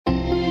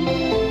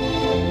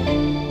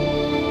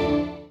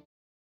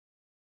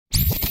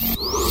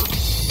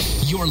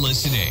You're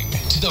listening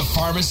to the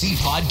Pharmacy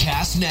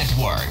Podcast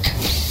Network.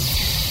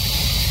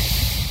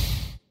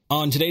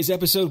 On today's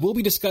episode, we'll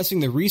be discussing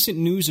the recent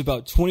news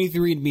about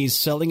 23andMe's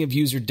selling of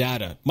user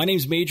data. My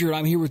name's Major, and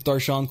I'm here with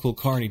Darshan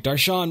Kulkarni.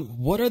 Darshan,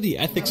 what are the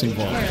ethics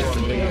involved?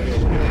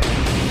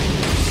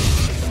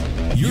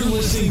 You're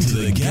listening to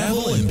the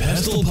Gavel and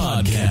Pestle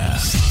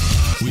podcast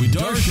with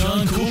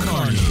Darshan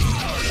Kulkarni.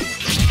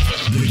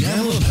 The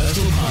Gavel and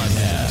Pestle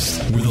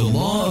podcast, where the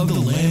law of the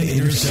land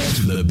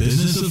intersects with the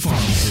business of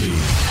pharmacy.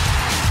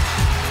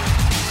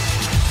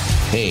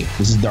 Hey,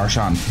 this is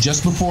Darshan.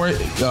 Just before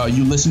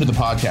you listen to the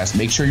podcast,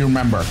 make sure you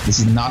remember this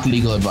is not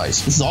legal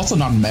advice. This is also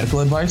not medical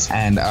advice,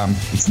 and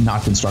it's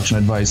not construction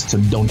advice, so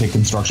don't take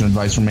construction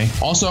advice from me.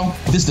 Also,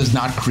 this does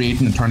not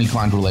create an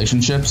attorney-client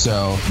relationship,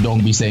 so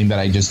don't be saying that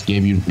I just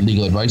gave you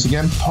legal advice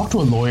again. Talk to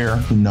a lawyer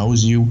who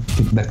knows you,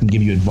 that can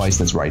give you advice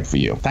that's right for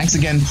you. Thanks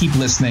again. Keep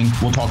listening.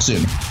 We'll talk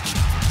soon.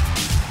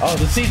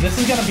 This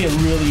is going to be a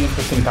really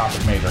interesting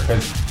topic, Major,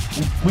 because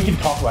we can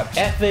talk about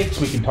ethics,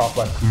 we can talk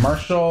about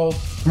commercial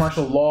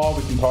law,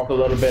 we can talk a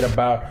little bit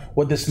about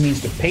what this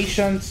means to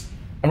patients,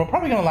 and we're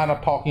probably going to land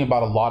up talking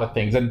about a lot of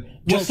things. And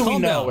just so we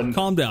know...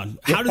 Calm down.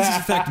 How does this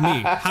affect me?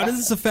 How does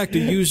this affect a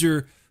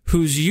user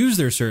who's used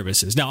their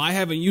services? Now, I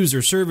haven't used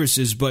their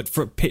services, but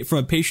from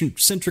a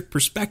patient-centric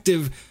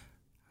perspective,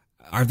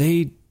 are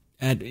they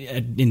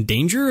in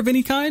danger of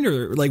any kind?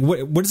 Or like,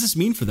 what does this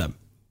mean for them?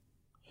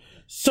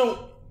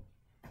 So...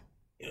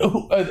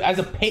 As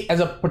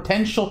a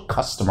potential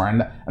customer,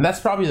 and that's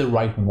probably the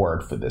right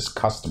word for this,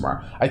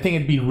 customer, I think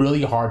it'd be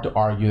really hard to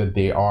argue that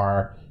they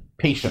are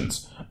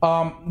patients.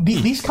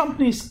 These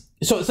companies,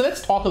 so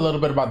let's talk a little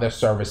bit about their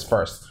service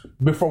first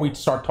before we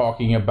start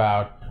talking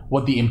about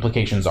what the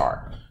implications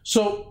are.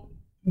 So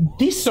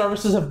these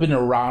services have been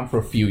around for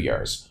a few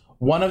years.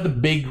 One of the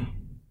big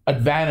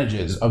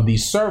advantages of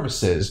these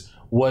services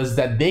was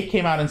that they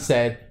came out and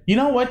said, you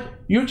know what,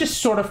 you're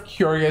just sort of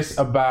curious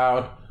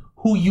about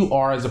who you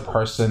are as a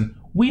person.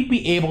 We'd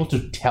be able to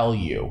tell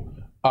you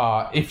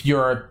if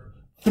you're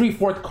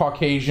 3/4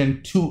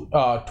 Caucasian,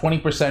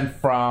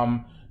 20%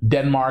 from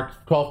Denmark,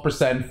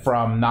 12%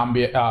 from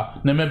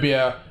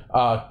Namibia,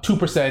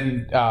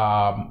 2%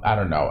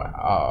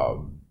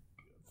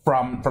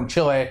 from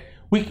Chile.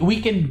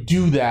 We can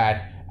do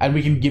that, and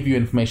we can give you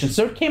information.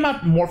 So it came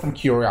out more from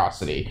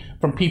curiosity,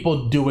 from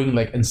people doing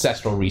like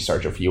ancestral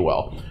research, if you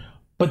will.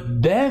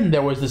 But then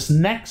there was this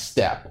next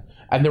step,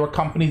 and there were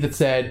companies that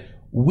said,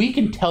 we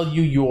can tell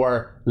you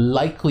your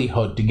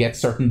likelihood to get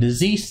certain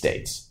disease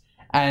states,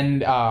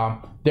 and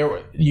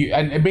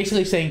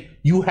basically saying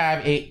you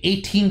have a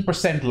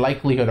 18%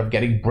 likelihood of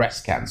getting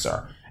breast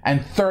cancer,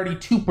 and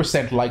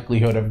 32%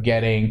 likelihood of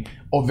getting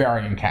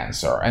ovarian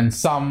cancer, and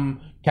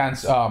some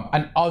cancer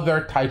and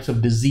other types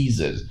of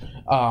diseases.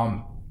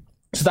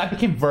 So that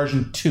became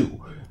version 2.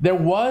 There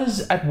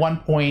was at one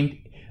point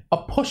a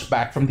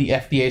pushback from the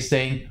FDA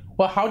saying,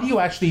 "Well, how do you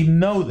actually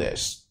know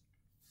this?"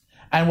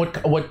 And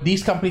what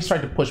these companies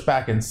tried to push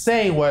back and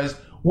say was,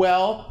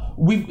 well,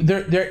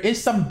 there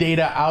is some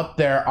data out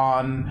there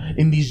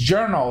in these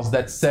journals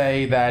that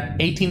say that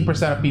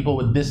 18% of people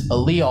with this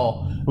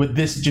allele, with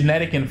this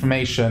genetic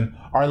information,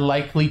 are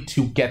likely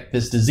to get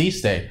this disease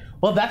state.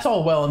 Well, that's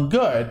all well and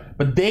good,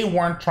 but they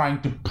weren't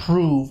trying to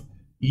prove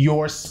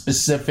your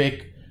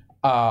specific.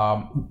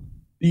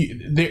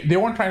 They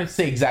weren't trying to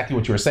say exactly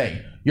what you were saying.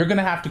 You're going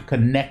to have to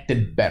connect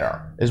it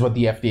better, is what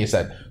the FDA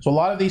said. So a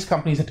lot of these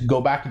companies had to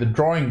go back to the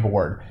drawing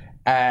board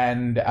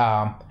and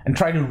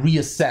try to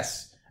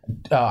reassess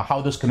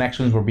how those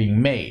connections were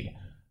being made.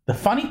 The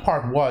funny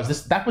part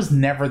was that was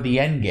never the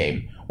end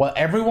game. While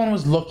everyone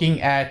was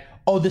looking at,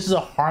 this is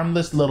a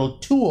harmless little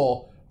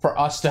tool for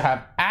us to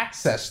have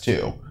access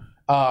to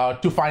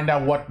find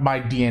out what my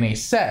DNA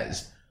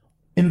says.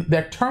 In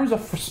their terms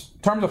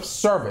of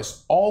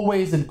service,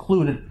 always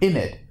included in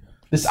it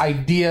this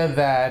idea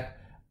that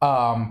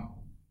how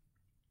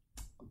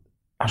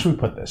should we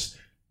put this?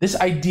 This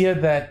idea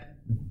that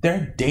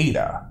their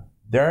data,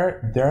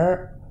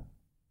 the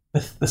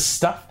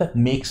stuff that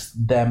makes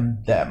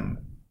them,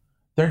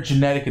 their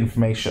genetic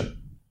information,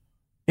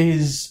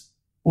 was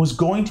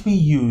going to be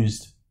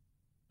used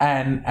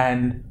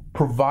and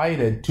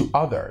provided to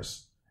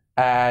others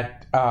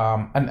at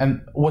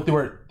and what they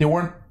were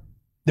going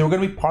to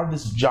be part of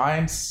this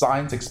giant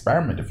science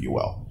experiment, if you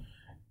will,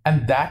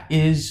 and that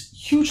is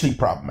hugely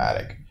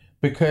problematic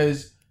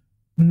because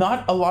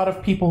not a lot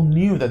of people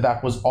knew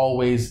that was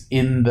always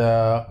in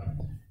the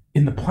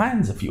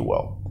plans, if you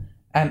will,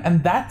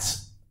 and that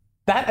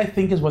I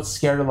think is what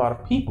scared a lot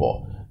of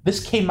people.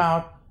 This came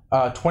out.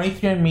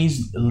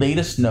 23andMe's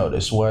latest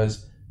notice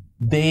was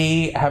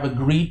they have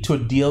agreed to a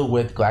deal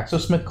with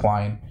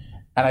GlaxoSmithKline,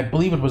 and I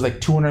believe it was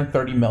like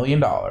 $230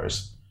 million.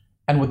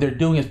 And what they're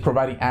doing is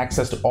providing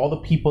access to all the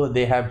people that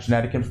they have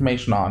genetic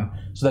information on,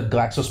 so that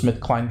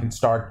GlaxoSmithKline can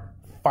start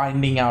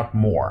finding out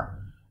more.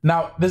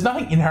 Now, there's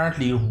nothing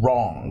inherently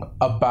wrong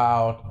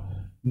about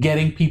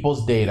getting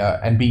people's data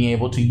and being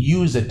able to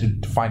use it to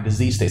find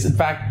disease states. In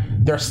fact,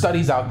 there are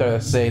studies out there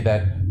that say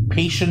that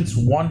patients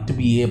want to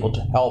be able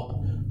to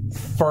help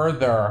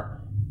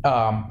further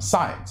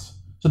science.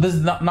 So there's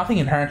nothing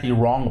inherently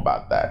wrong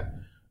about that.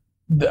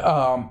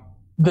 The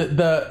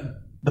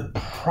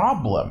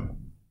problem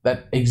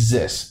that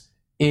exists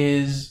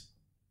is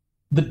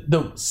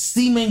the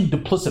seeming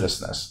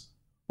duplicitousness,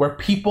 where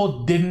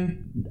people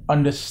didn't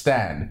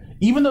understand,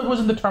 even though it was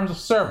in the terms of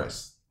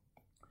service,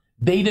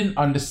 they didn't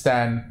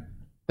understand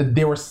that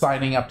they were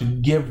signing up to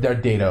give their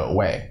data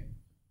away.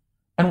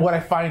 And what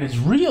I find is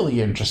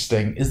really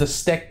interesting is the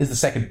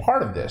second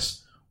part of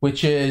this,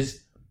 which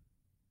is,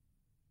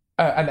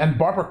 and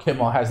Barbara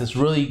Kimmel has this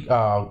really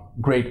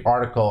great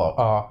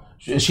article.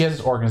 She has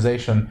this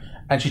organization,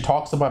 and she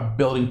talks about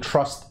building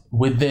trust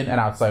within and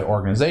outside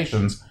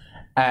organizations.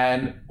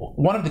 And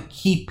one of the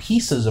key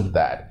pieces of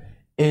that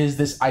is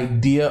this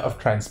idea of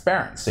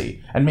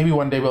transparency. And maybe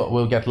one day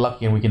we'll get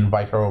lucky and we can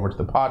invite her over to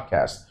the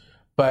podcast.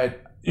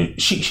 But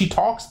she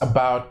talks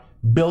about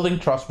building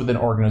trust within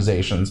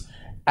organizations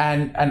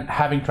and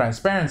having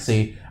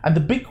transparency. And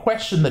the big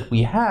question that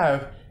we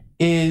have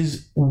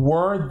is,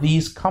 were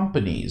these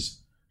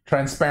companies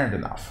transparent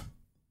enough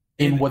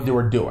in what they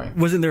were doing?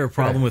 Wasn't there a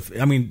problem with,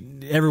 I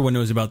mean, everyone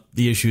knows about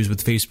the issues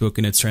with Facebook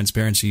and its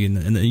transparency and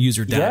the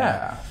user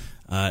data.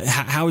 Yeah.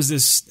 How does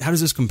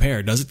this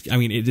compare? Does it? I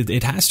mean,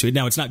 it has to.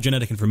 Now, it's not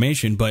genetic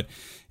information, but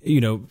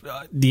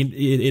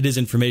it is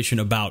information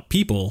about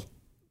people,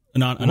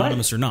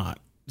 anonymous or not.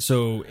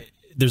 So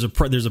there's a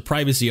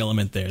privacy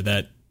element there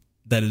that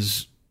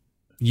is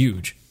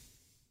huge.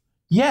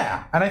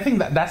 Yeah, and I think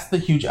that's the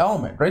huge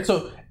element, right?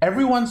 So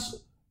everyone's.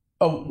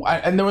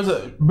 And there was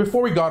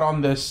before we got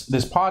on this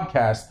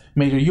podcast,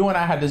 Major, you and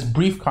I had this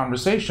brief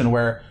conversation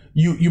where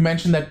you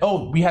mentioned that,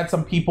 we had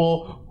some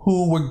people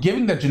who were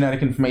giving their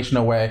genetic information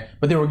away,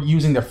 but they were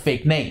using their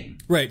fake name.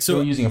 Right. So they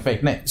were using a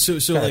fake name. So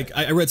like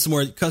I read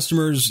somewhere,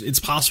 customers, it's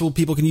possible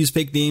people can use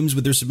fake names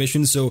with their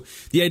submissions. So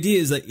the idea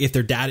is that if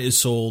their data is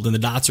sold and the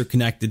dots are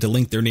connected to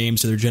link their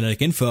names to their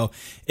genetic info,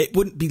 it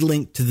wouldn't be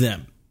linked to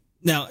them.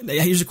 Now,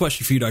 here's a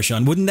question for you,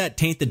 Darshan. Wouldn't that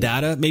taint the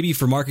data? Maybe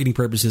for marketing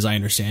purposes, I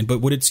understand, but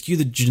would it skew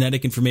the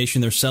genetic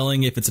information they're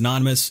selling if it's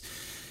anonymous?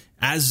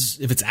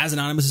 If it's as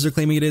anonymous as they're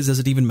claiming it is, does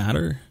it even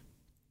matter?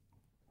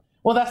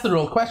 Well, that's the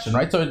real question,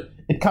 right? So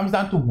it comes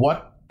down to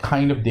what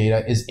kind of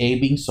data is A,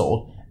 being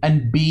sold,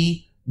 and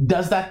B,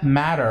 does that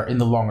matter in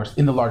the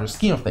larger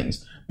scheme of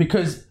things?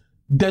 Because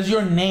does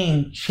your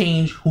name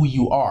change who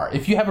you are?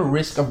 If you have a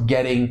risk of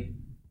getting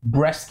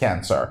breast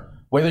cancer,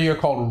 whether you're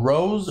called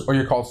Rose or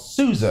you're called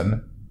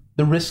Susan,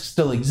 the risk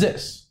still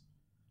exists.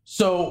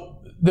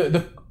 So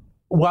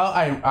while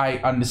I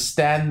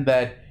understand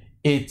that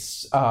it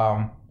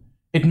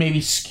maybe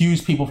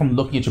skews people from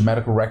looking at your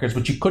medical records,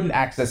 which you couldn't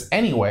access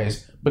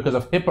anyways because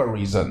of HIPAA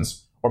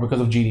reasons or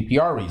because of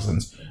GDPR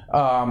reasons,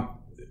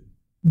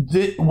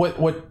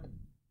 what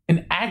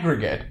in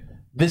aggregate,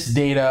 this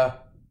data,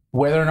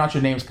 whether or not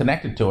your name's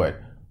connected to it,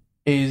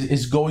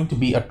 is going to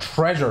be a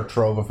treasure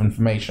trove of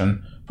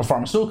information for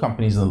pharmaceutical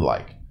companies and the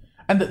like.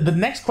 And the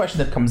next question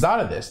that comes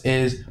out of this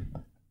is,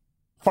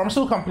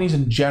 pharmaceutical companies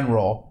in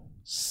general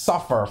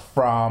suffer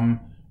from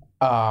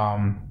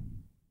a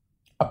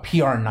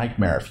PR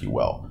nightmare, if you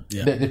will.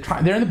 Yeah.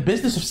 They're in the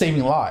business of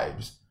saving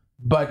lives,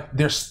 but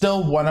they're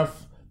still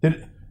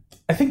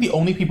I think the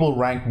only people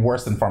ranked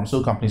worse than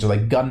pharmaceutical companies are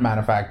like gun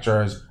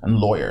manufacturers and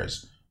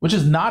lawyers, which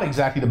is not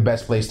exactly the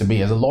best place to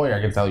be. As a lawyer, I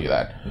can tell you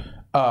that.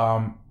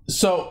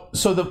 So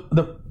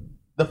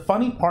the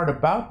funny part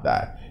about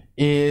that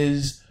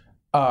is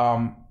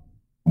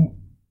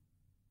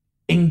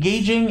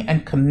engaging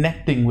and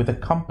connecting with a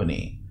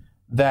company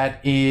that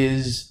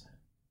is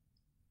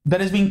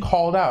being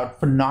called out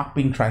for not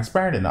being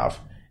transparent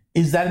enough.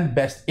 Is that in the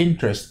best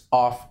interest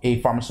of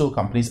a pharmaceutical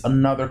company? Is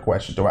another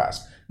question to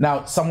ask.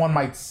 Now, someone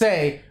might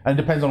say, and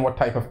it depends on what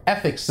type of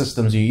ethics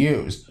systems you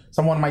use,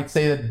 someone might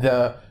say that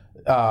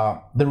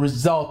the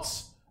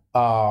results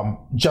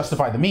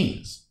justify the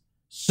means.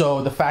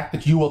 So the fact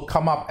that you will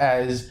come up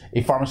as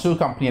a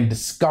pharmaceutical company and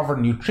discover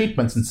new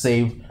treatments and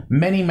save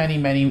many, many,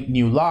 many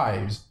new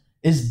lives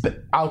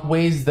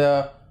outweighs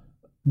the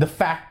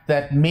fact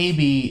that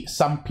maybe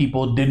some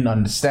people didn't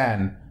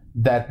understand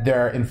that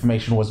their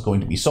information was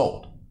going to be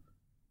sold.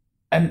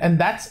 And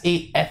that's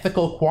a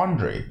ethical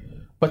quandary.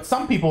 But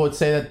some people would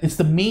say that it's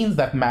the means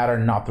that matter,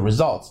 not the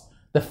results.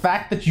 The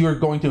fact that you're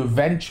going to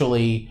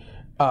eventually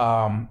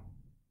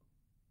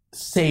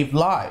save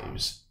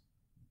lives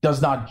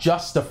does not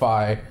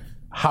justify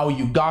how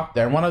you got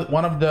there.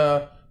 One of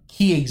the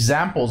key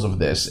examples of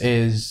this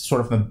is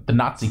sort of the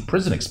Nazi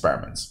prison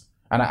experiments.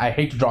 And I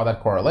hate to draw that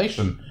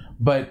correlation,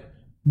 but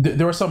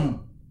there were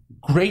some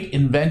great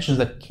inventions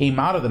that came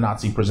out of the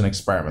Nazi prison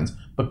experiments,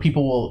 but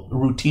people will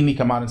routinely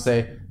come out and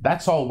say,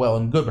 that's all well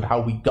and good, but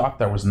how we got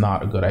there was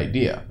not a good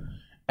idea.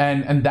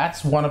 And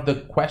that's one of the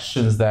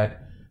questions that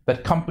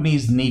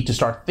companies need to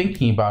start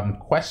thinking about and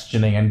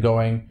questioning and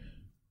going,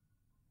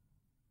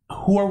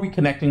 who are we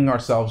connecting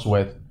ourselves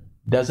with?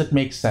 Does it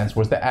make sense?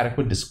 Was there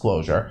adequate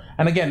disclosure?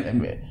 And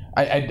again,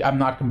 I'm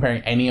not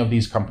comparing any of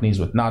these companies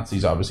with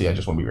Nazis, obviously. I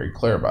just want to be very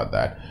clear about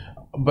that.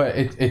 But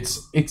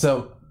it's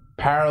a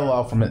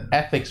parallel from an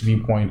ethics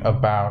viewpoint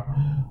about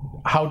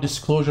how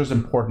disclosure is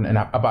important and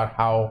about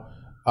how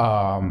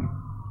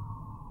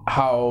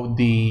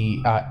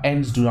the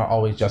ends do not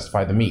always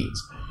justify the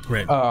means.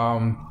 Right.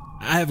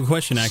 I have a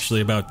question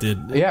actually about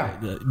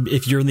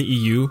if you're in the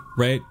EU,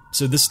 right?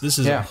 So this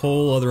is a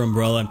whole other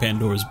umbrella in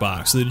Pandora's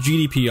box. So the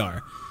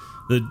GDPR,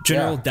 the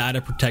General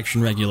Data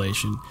Protection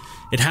Regulation,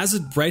 it has a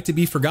right to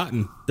be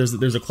forgotten.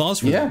 There's a clause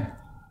for that.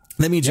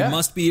 That means you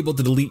must be able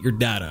to delete your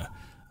data.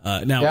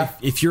 Now,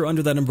 if you're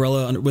under that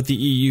umbrella with the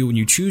EU and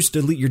you choose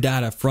to delete your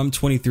data from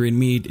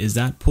 23andMe, is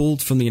that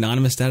pulled from the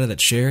anonymous data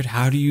that's shared?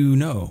 How do you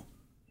know?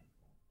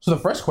 So the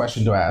first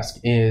question to ask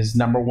is,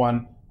 number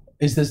one,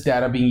 is this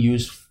data being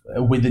used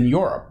within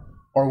Europe,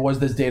 or was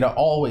this data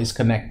always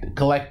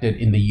collected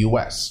in the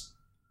US?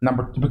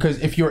 Because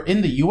if you're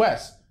in the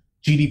US,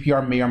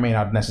 GDPR may or may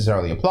not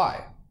necessarily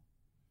apply,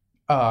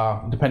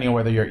 depending on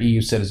whether you're an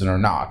EU citizen or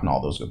not, and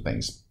all those good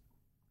things.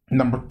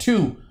 Number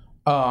two,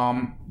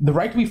 the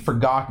right to be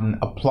forgotten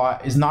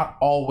is not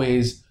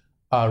always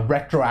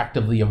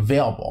retroactively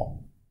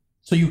available.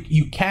 So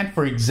you can't,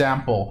 for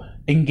example,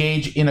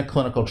 engage in a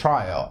clinical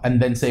trial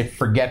and then say,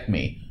 forget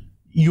me.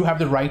 You have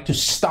the right to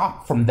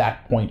stop from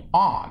that point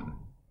on,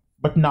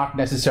 but not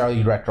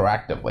necessarily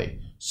retroactively.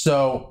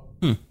 So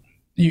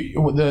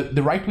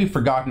the right to be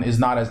forgotten is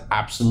not as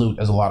absolute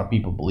as a lot of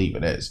people believe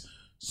it is.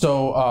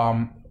 So,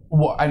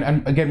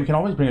 and again, we can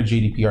always bring a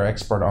GDPR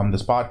expert on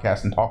this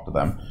podcast and talk to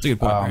them. That's a good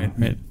point,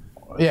 right?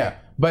 Yeah,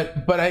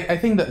 but I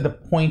think that the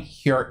point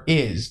here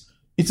is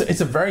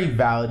it's a very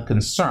valid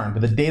concern,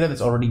 but the data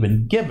that's already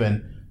been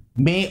given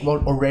may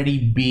already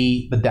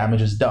be the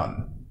damage is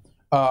done.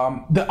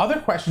 The other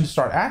question to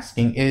start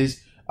asking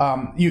is,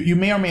 you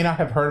may or may not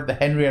have heard of the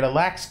Henrietta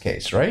Lacks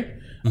case, right?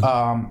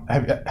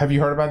 Mm-hmm. Have you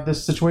heard about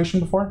this situation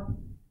before?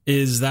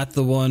 Is that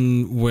the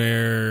one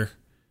where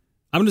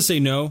I'm going to say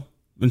no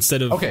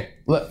instead of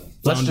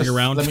let's just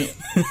around? Let me.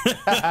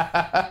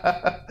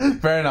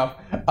 Fair enough.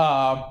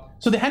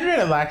 So the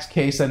Henrietta Lacks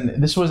case,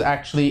 and this was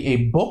actually a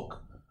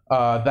book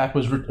that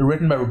was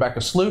written by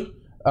Rebecca Sloot,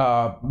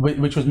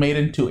 which was made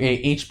into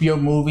a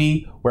HBO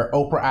movie where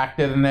Oprah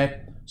acted in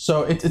it.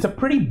 So it's a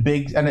pretty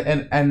big,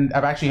 and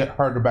I've actually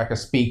heard Rebecca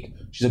speak.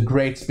 She's a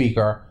great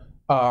speaker.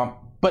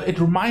 But it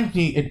reminds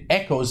me, it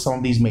echoes some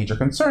of these major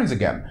concerns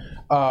again.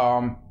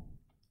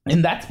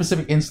 In that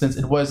specific instance,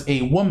 it was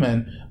a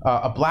woman,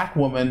 a black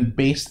woman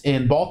based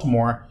in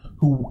Baltimore,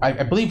 who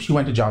I believe she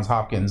went to Johns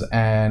Hopkins,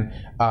 and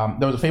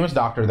there was a famous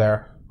doctor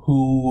there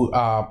who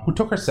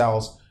took her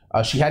cells.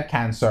 She had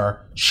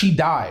cancer. She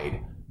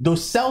died.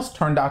 Those cells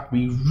turned out to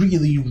be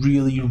really,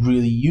 really,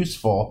 really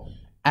useful,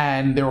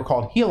 and they were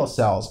called HeLa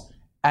cells,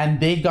 and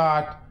they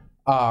got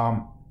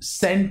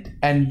sent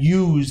and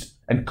used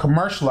and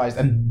commercialized,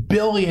 and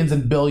billions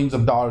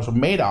of dollars were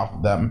made off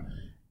of them,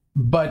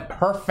 but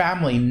her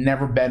family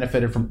never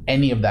benefited from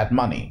any of that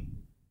money.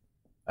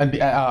 And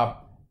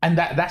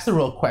that's the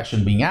real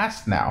question being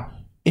asked now.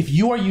 If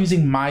you are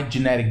using my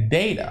genetic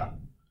data,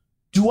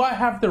 do I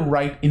have the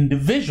right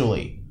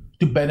individually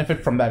to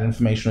benefit from that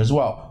information as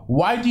well?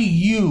 Why do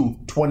you,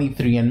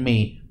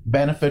 23andMe,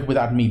 benefit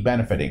without me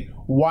benefiting?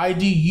 Why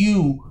do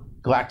you,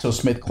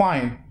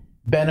 GlaxoSmithKline,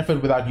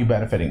 benefit without you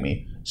benefiting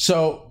me?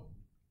 So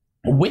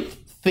with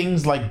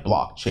things like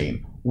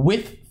blockchain,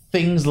 with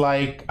things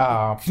like...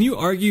 Can you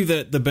argue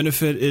that the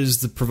benefit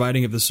is the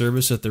providing of the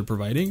service that they're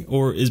providing,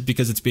 or is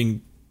because it's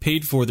being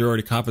paid for, they're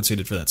already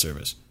compensated for that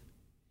service?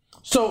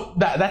 So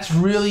that's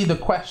really the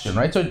question,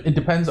 right? So it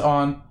depends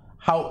on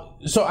how...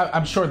 So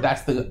I'm sure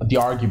that's the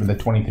argument that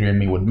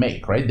 23andMe would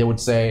make, right? They would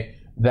say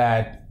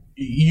that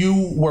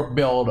you were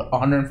billed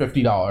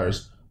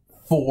 $150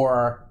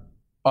 for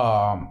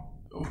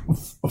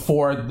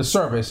the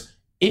service.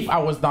 If I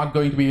was not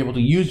going to be able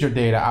to use your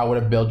data, I would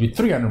have billed you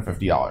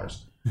 $350.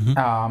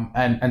 Mm-hmm.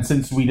 And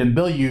since we didn't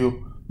bill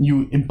you,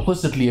 you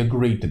implicitly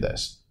agreed to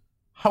this.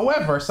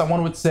 However,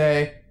 someone would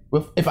say,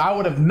 if I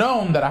would have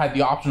known that I had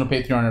the option to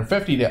pay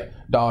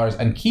 $350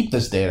 and keep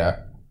this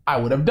data, I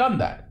would have done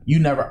that. You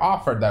never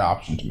offered that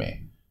option to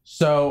me.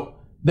 So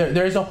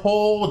there's a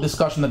whole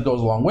discussion that goes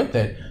along with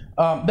it.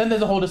 Then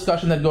there's a whole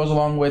discussion that goes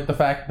along with the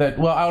fact that,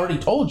 well, I already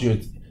told you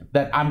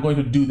that I'm going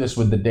to do this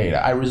with the data.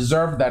 I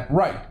reserve that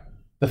right.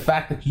 The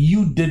fact that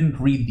you didn't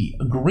read the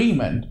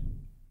agreement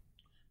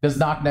does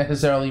not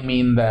necessarily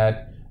mean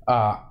that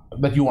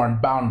that you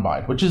aren't bound by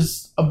it, which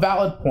is a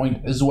valid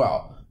point as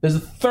well. There's a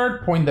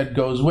third point that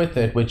goes with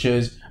it, which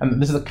is,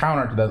 and this is a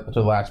counter to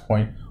the last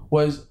point,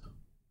 was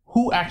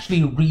who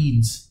actually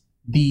reads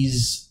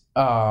these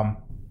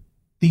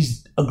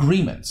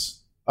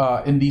agreements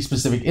in these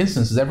specific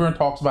instances. Everyone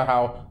talks about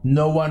how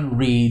no one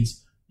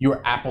reads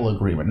your Apple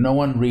agreement, no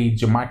one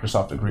reads your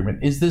Microsoft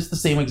agreement. Is this the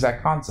same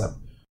exact concept?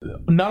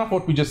 None of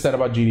what we just said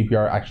about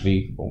GDPR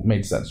actually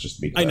made sense, just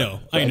to be clear.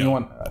 I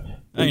know.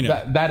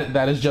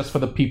 That is just for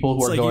the people who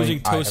it's are like going...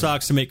 using toe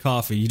socks to make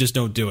coffee. You just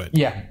don't do it.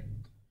 Yeah.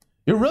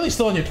 You're really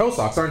still in your toe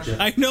socks, aren't you?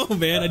 I know,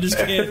 man. I just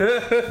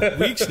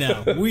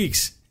can't.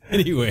 Weeks.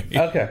 Anyway.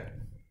 Okay.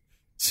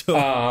 So,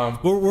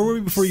 where were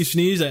we before you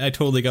sneezed? I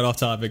totally got off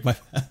topic. I'm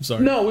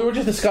sorry. No, we were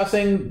just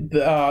discussing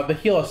the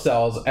HeLa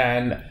cells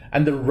and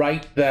the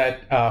right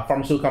that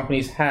pharmaceutical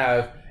companies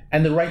have,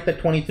 and the right that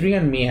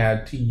 23andMe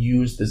had to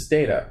use this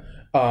data.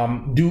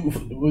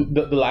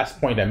 The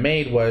last point I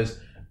made was,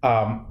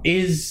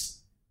 is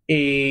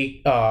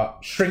a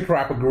shrink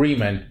wrap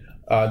agreement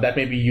that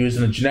may be used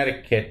in a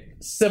genetic kit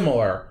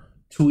similar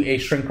to a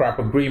shrink wrap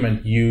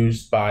agreement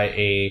used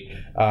by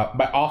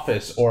by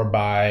Office or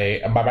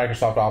by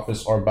Microsoft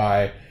Office or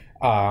by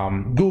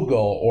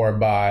Google or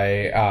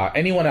by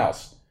anyone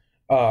else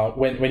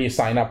when you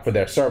sign up for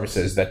their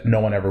services that no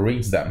one ever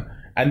reads them?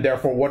 And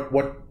therefore,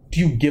 what do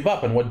you give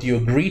up and what do you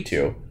agree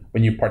to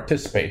when you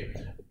participate?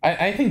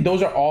 I think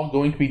those are all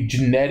going to be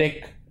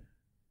genetically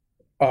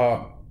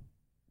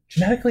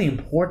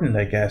important,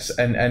 I guess,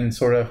 and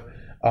sort of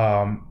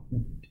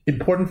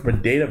important from a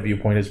data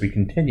viewpoint as we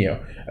continue.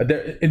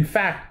 In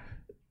fact,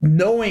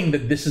 knowing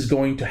that this is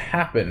going to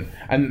happen,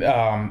 and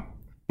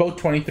both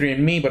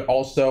 23andMe, but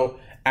also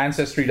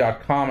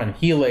Ancestry.com and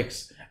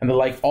Helix and the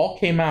like all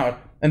came out,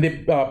 and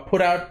they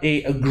put out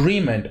a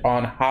agreement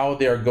on how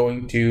they're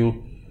going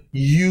to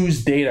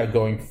use data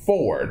going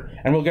forward.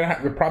 And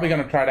we're probably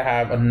going to try to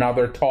have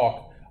another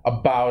talk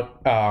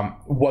about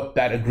what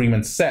that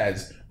agreement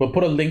says. We'll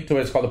put a link to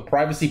it. It's called the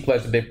Privacy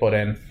Pledge that they put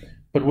in,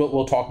 but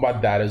we'll talk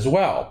about that as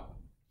well.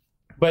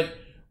 But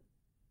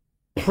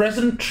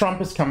President Trump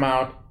has come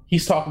out.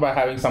 He's talked about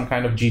having some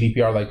kind of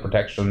GDPR-like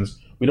protections.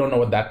 We don't know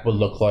what that will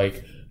look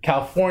like.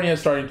 California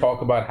is starting to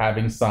talk about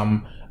having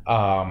some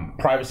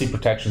privacy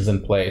protections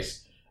in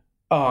place.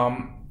 But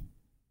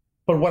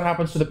what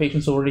happens to the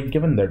patients who already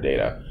given their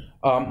data?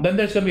 Then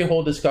there's going to be a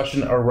whole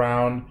discussion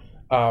around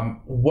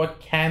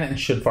what can and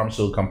should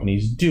pharmaceutical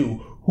companies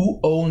do? Who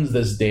owns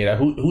this data?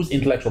 Whose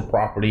intellectual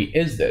property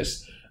is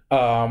this?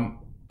 And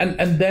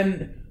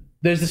then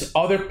there's this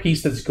other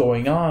piece that's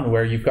going on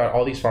where you've got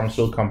all these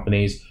pharmaceutical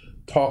companies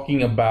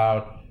talking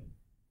about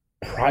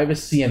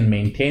privacy and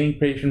maintaining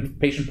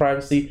patient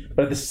privacy,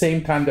 but at the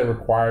same time they're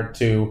required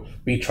to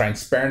be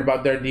transparent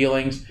about their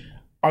dealings.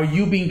 Are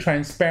you being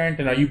transparent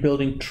and are you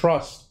building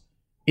trust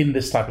in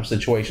this type of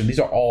situation? This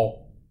is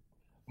all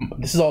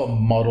a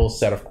muddled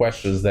set of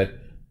questions that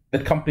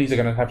companies are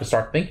going to have to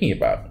start thinking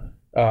about.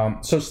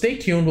 So stay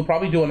tuned. We'll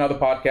probably do another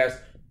podcast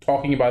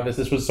talking about this.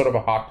 This was sort of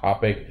a hot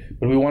topic,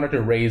 but we wanted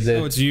to raise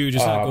it. Oh, it's you,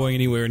 just not going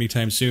anywhere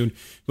anytime soon.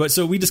 But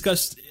so we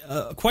discussed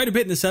quite a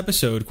bit in this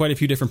episode, quite a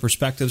few different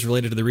perspectives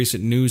related to the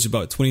recent news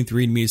about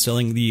 23andMe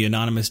selling the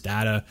anonymous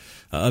data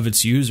of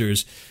its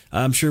users.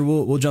 I'm sure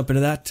we'll jump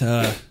into that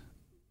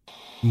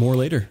more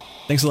later.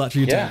 Thanks a lot for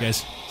your time,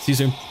 guys. See you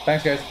soon.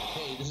 Thanks, guys.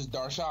 Hey, this is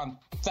Darshan.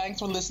 Thanks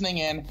for listening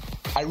in.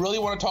 I really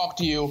want to talk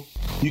to you.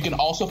 You can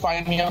also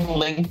find me on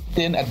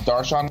LinkedIn at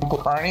Darshan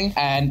Kulkarni.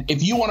 And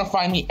if you want to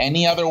find me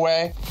any other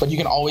way, but you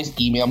can always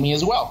email me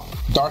as well.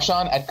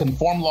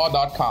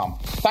 Darshan@conformlaw.com.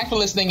 Thanks for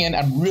listening in.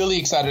 I'm really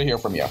excited to hear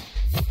from you.